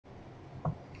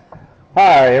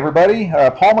Hi everybody,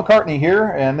 Paul McCartney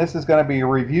here, and this is going to be a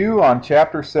review on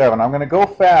Chapter 7. I'm going to go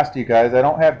fast, you guys. I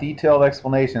don't have detailed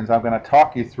explanations. I'm going to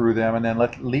talk you through them and then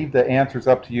leave the answers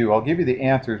up to you. I'll give you the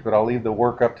answers, but I'll leave the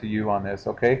work up to you on this,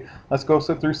 okay? Let's go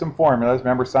through some formulas.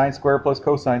 Remember, sine squared plus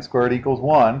cosine squared equals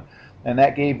 1, and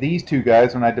that gave these two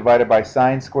guys when I divided by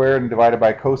sine squared and divided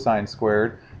by cosine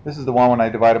squared. This is the one when I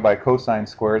divided by cosine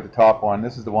squared, the top one.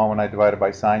 This is the one when I divided by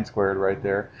sine squared right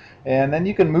there. And then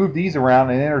you can move these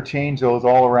around and interchange those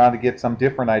all around to get some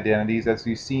different identities as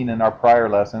you've seen in our prior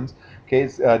lessons. Okay,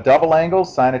 double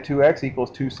angles, sine of 2x equals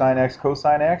 2 sine x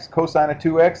cosine x. Cosine of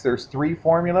 2x, there's three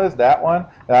formulas, that one,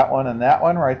 and that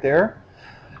one right there.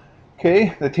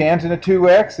 Okay, the tangent of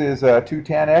 2x is 2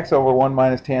 tan x over 1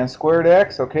 minus tan squared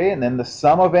x. Okay, and then the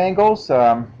sum of angles,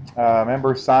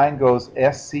 remember sine goes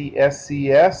SC,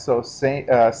 so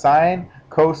sine,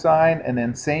 cosine, and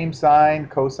then same sine,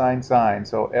 cosine, sine.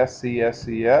 So SC.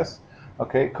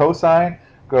 Okay, cosine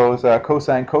goes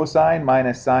cosine, cosine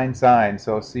minus sine, sine.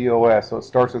 So COS. So it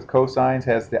starts with cosines,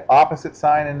 has the opposite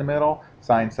sign in the middle,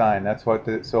 sine, sine. That's what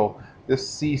so this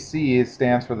CC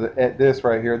stands for this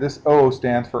right here. This O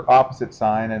stands for opposite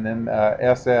sign, and then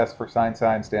SS for sine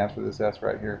stands for this S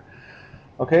right here.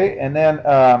 Okay, and then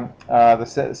the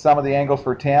sum of the angles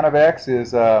for tan of x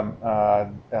is tan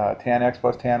x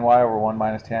plus tan y over 1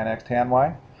 minus tan x tan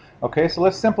y. Okay, so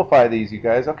let's simplify these, you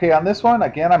guys. Okay, on this one,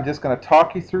 again, I'm just going to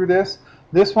talk you through this.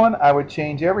 This one, I would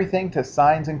change everything to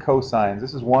sines and cosines.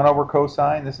 This is 1 over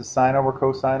cosine. This is sine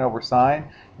over sine.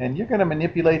 And you're going to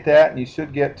manipulate that, and you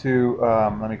should get to,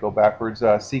 let me go backwards,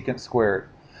 secant squared.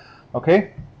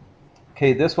 Okay?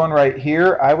 Okay, this one right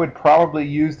here, I would probably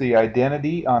use the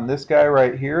identity on this guy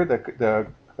right here, the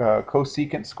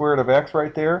cosecant squared of x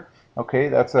right there. Okay,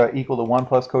 that's equal to 1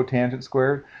 plus cotangent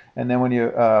squared. And then when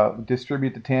you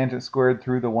distribute the tangent squared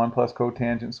through the 1 plus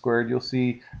cotangent squared, you'll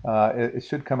see it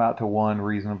should come out to 1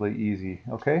 reasonably easy.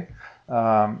 Okay,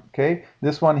 okay.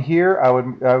 This one here, I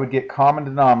would get common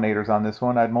denominators on this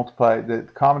one. I'd multiply the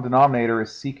common denominator is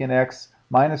secant x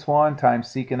minus 1 times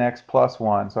secant x plus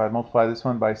 1. So I'd multiply this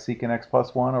one by secant x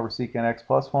plus 1 over secant x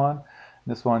plus 1.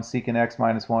 This one secant x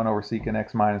minus 1 over secant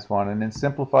x minus 1. And then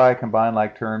simplify, combine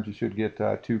like terms, you should get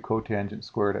 2 cotangent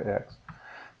squared of x.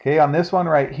 Okay, on this one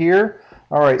right here,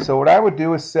 all right, so what I would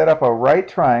do is set up a right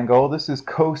triangle. This is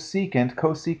cosecant.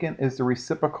 Cosecant is the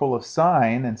reciprocal of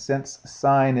sine, and since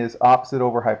sine is opposite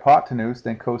over hypotenuse,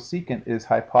 then cosecant is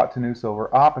hypotenuse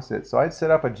over opposite. So I'd set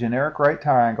up a generic right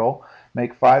triangle,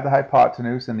 make 5 the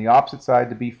hypotenuse, and the opposite side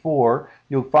to be 4.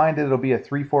 You'll find it'll be a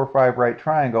 3, 4, 5 right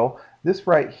triangle. This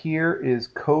right here is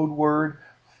code word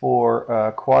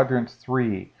for quadrant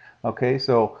 3. Okay,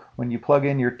 so when you plug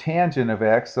in your tangent of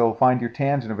x, so find your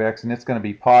tangent of x, and it's going to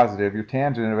be positive. Your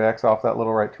tangent of x off that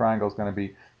little right triangle is going to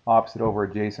be opposite over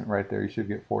adjacent right there. You should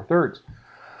get 4/3.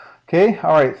 Okay,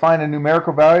 all right, find a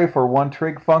numerical value for one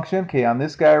trig function. Okay, on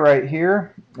this guy right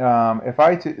here,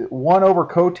 if 1 over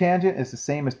cotangent is the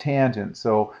same as tangent,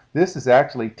 so this is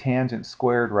actually tangent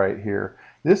squared right here.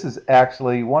 This is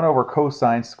actually 1 over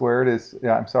cosine squared is,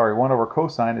 I'm sorry, 1 over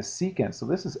cosine is secant, so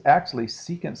this is actually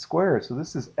secant squared. So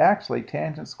this is actually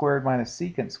tangent squared minus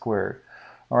secant squared.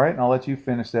 All right, and I'll let you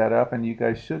finish that up, and you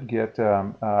guys should get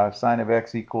sine of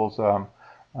x equals the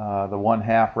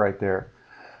 1/2 right there.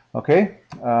 Okay,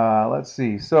 let's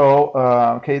see. So,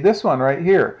 okay, this one right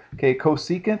here. Okay,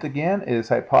 cosecant again is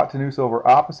hypotenuse over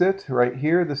opposite. Right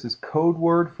here, this is code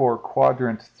word for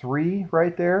quadrant 3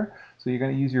 right there. So you're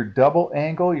going to use your double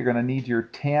angle. You're going to need your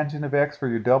tangent of x for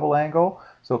your double angle.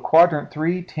 So quadrant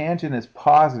 3, tangent is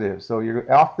positive. So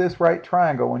you're off this right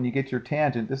triangle when you get your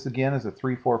tangent. This again is a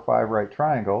 3, 4, 5 right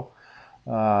triangle.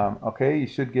 Okay, you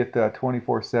should get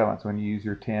 24/7 when you use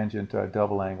your tangent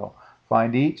double angle.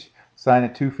 Find each. Sine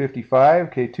of 255.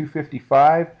 Okay,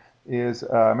 255 is,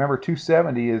 remember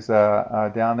 270 is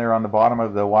down there on the bottom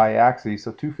of the y-axis,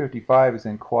 so 255 is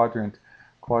in quadrant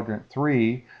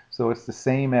 3, so it's the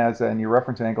same as in your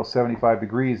reference angle 75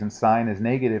 degrees, and sine is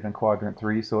negative in quadrant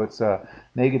 3, so it's a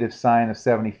negative sine of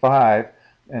 75,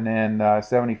 and then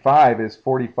 75 is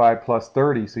 45 plus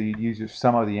 30, so you use your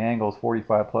sum of the angles,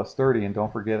 45 plus 30, and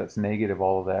don't forget it's negative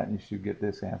all of that, and you should get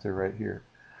this answer right here.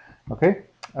 Okay,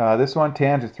 this one,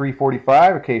 tangent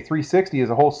 345. Okay, 360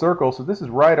 is a whole circle, so this is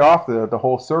right off the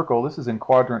whole circle. This is in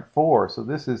quadrant 4, so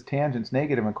this is tangent's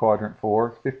negative in quadrant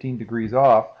 4, 15 degrees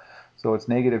off, so it's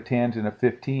negative tangent of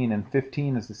 15, and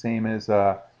 15 is the same as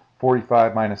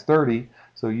 45 minus 30,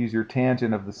 so use your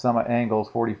tangent of the sum of angles,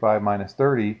 45 minus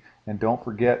 30, and don't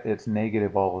forget it's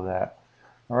negative all of that.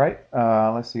 All right,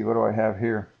 let's see, what do I have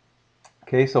here?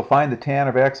 Okay, so find the tan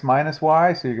of x minus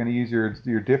y. So you're going to use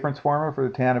your difference formula for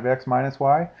the tan of x minus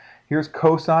y. Here's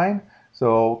cosine.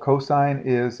 So cosine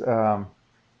is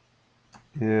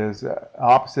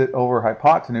opposite over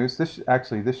hypotenuse. This should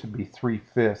be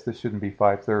 3/5. This shouldn't be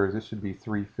 5/3. This should be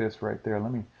 3/5 right there.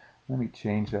 Let me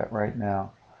change that right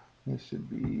now. This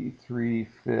should be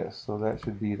 3/5. So that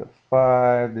should be the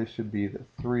 5. This should be the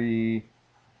 3.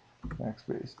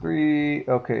 Backspace 3.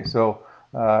 Okay, so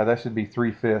that should be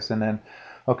 3/5. And then,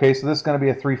 okay, so this is going to be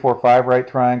a 3, 4, 5 right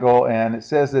triangle, and it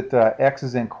says that x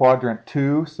is in quadrant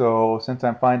 2. So since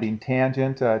I'm finding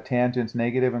tangent, tangent's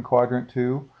negative in quadrant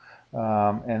 2.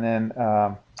 And then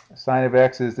sine of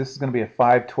x this is going to be a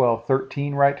 5, 12,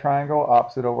 13 right triangle,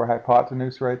 opposite over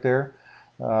hypotenuse right there.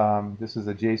 This is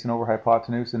adjacent over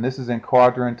hypotenuse, and this is in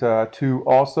quadrant 2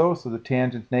 also, so the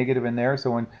tangent's negative in there.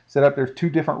 So when set up, there's two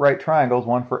different right triangles,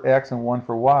 one for x and one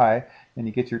for y, and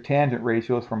you get your tangent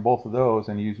ratios from both of those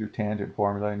and use your tangent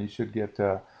formula, and you should get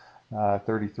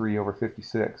 33 over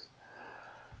 56.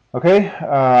 Okay,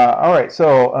 all right,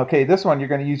 so, okay, this one you're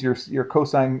going to use your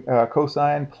cosine,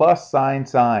 cosine plus sine,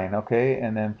 sine, okay,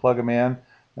 and then plug them in,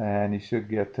 and you should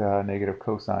get negative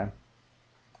cosine.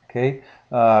 Okay,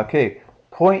 okay,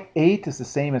 0.8 is the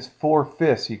same as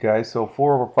 4/5, you guys, so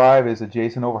 4 over 5 is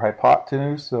adjacent over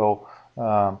hypotenuse, so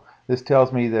this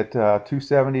tells me that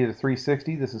 270 to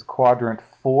 360, this is quadrant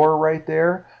 4 right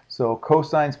there. So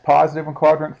cosine's positive in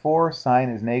quadrant 4, sine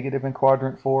is negative in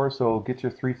quadrant 4. So get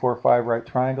your 3, 4, 5 right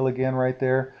triangle again right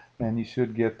there, and you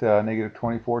should get negative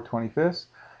 24 25ths.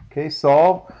 Okay,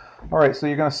 solve. All right, so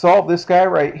you're going to solve this guy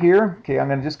right here. Okay, I'm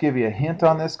going to just give you a hint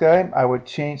on this guy. I would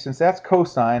change, since that's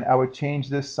cosine, I would change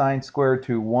this sine squared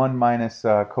to 1 minus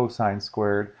cosine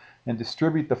squared and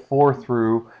distribute the 4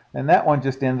 through, and that one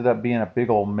just ended up being a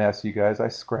big old mess, you guys. I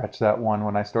scratched that one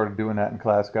when I started doing that in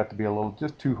class. It got to be a little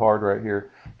just too hard right here.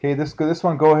 Okay, this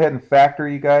one, go ahead and factor,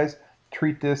 you guys.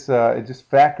 Treat this, just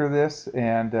factor this,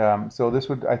 and so this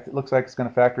would, it looks like it's going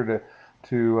to factor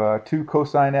to 2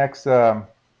 cosine x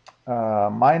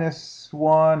minus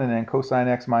 1, and then cosine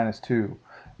x minus 2.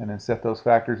 And then set those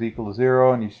factors equal to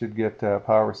 0, and you should get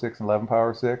power 6 and 11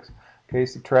 power 6. Okay,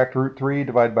 subtract root 3,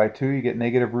 divide by 2, you get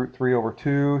negative root 3 over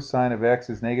 2. Sine of x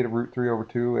is negative root 3 over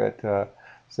 2 at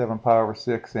 7 power over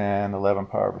 6 and 11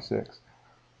 power over 6.